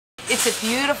It's a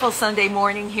beautiful Sunday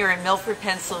morning here in Milford,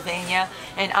 Pennsylvania,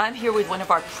 and I'm here with one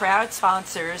of our proud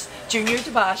sponsors, Junior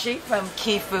from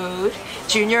Keyfood.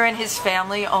 Junior and his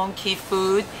family own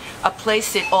Keyfood, a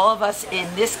place that all of us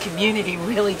in this community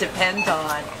really depend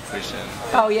on. Appreciate it.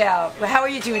 Oh yeah. Well, how are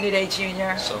you doing today,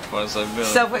 Junior? So far, so good.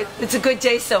 So it's a good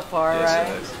day so far, yes,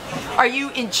 right? It is. Are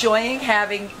you enjoying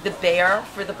having the bear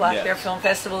for the Black Bear Film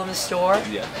Festival in the store?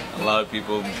 Yeah. A lot of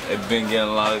people have been getting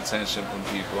a lot of attention from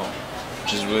people,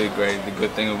 which is really great. The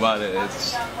good thing about it,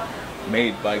 it's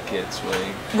made by kids,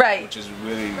 really. Right. Which is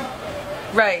really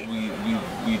right.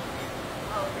 We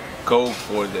go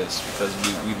for this because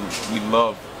we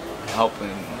love helping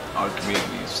our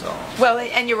community. So. Well,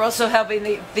 and you're also helping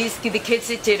the kids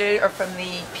that did it are from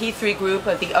the P3 group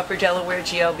of the Upper Delaware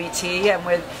GLBT, and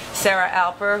with Cera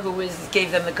Beth, who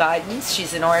gave them the guidance.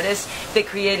 She's an artist. They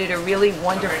created a really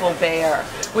wonderful bear,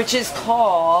 which is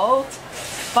called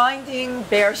Finding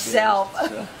Bear Self.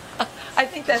 I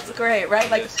think that's great, right?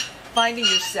 Like finding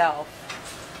yourself.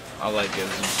 I like it.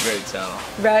 It's a great title.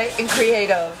 Right? And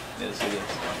creative. Yes, it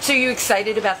is. So are you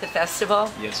excited about the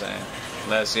festival? Yes, I am.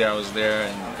 Last year I was there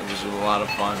and it was a lot of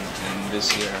fun, and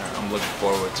this year I'm looking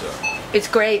forward to it. It's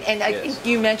great, and I think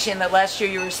you mentioned that last year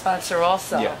you were a sponsor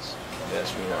also. Yes,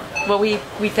 yes we were. Well,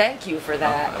 we thank you for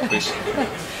that. I appreciate it.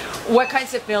 What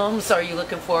kinds of films are you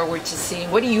looking forward to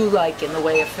seeing? What do you like in the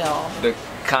way of film? The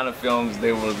kind of films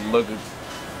they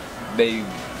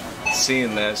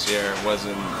seen last year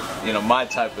wasn't, my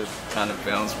type of kind of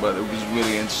films, but it was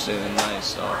really interesting and nice.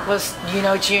 So.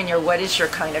 Well, Junior, what is your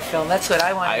kind of film? That's what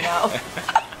I want to know.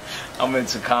 I'm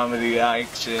into comedy,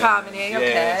 action. Comedy,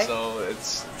 okay. Yeah, so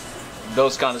it's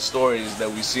those kind of stories that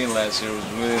we seen last year was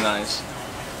really nice.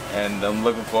 And I'm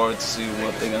looking forward to see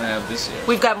what they're going to have this year.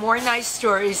 We've got more nice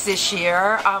stories this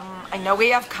year. I know we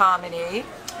have comedy.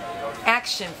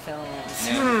 Action films.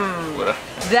 Yeah.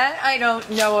 That I don't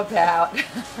know about.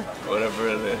 Whatever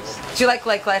it is. Do you like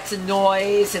lots of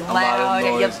noise and loud?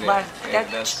 Lot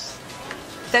of noise,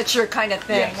 that's your kind of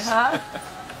thing, yes. huh?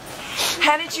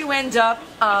 How did you end up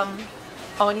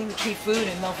owning the Keyfood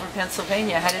in Milford,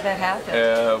 Pennsylvania? How did that happen?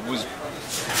 It was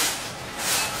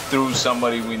through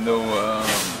somebody we knew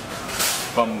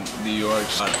from New York.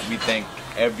 We thank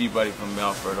everybody from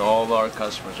Milford, all our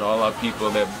customers, all our people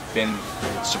that have been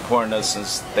supporting us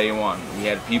since day one. We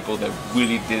had people that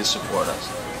really did support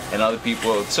us, and other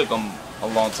people, it took them a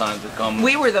long time to come.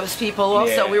 We were those people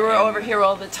also. Yeah, we were over here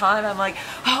all the time. I'm like,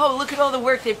 oh, look at all the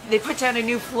work. They put down a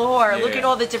new floor. Yeah. Look at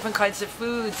all the different kinds of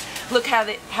foods. Look how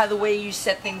the way you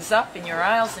set things up in your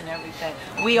aisles and everything.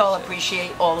 We all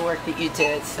appreciate all the work that you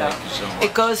did. So, thank you so much.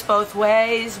 It goes both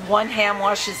ways. One hand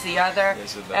washes the other.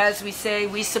 Yes, it does. As we say,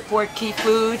 we support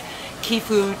Keyfood.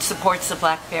 Keyfood supports the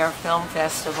Black Bear Film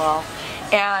Festival.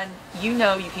 And you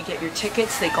can get your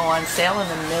tickets. They go on sale in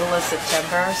the middle of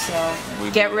September,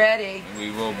 so get ready.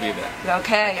 We will be there.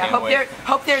 Okay, I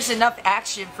hope there's enough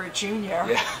action for Junior.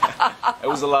 Yeah. It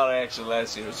was a lot of action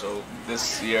last year, so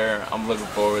this year I'm looking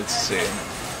forward to seeing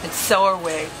it. And so are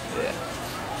we. Yeah.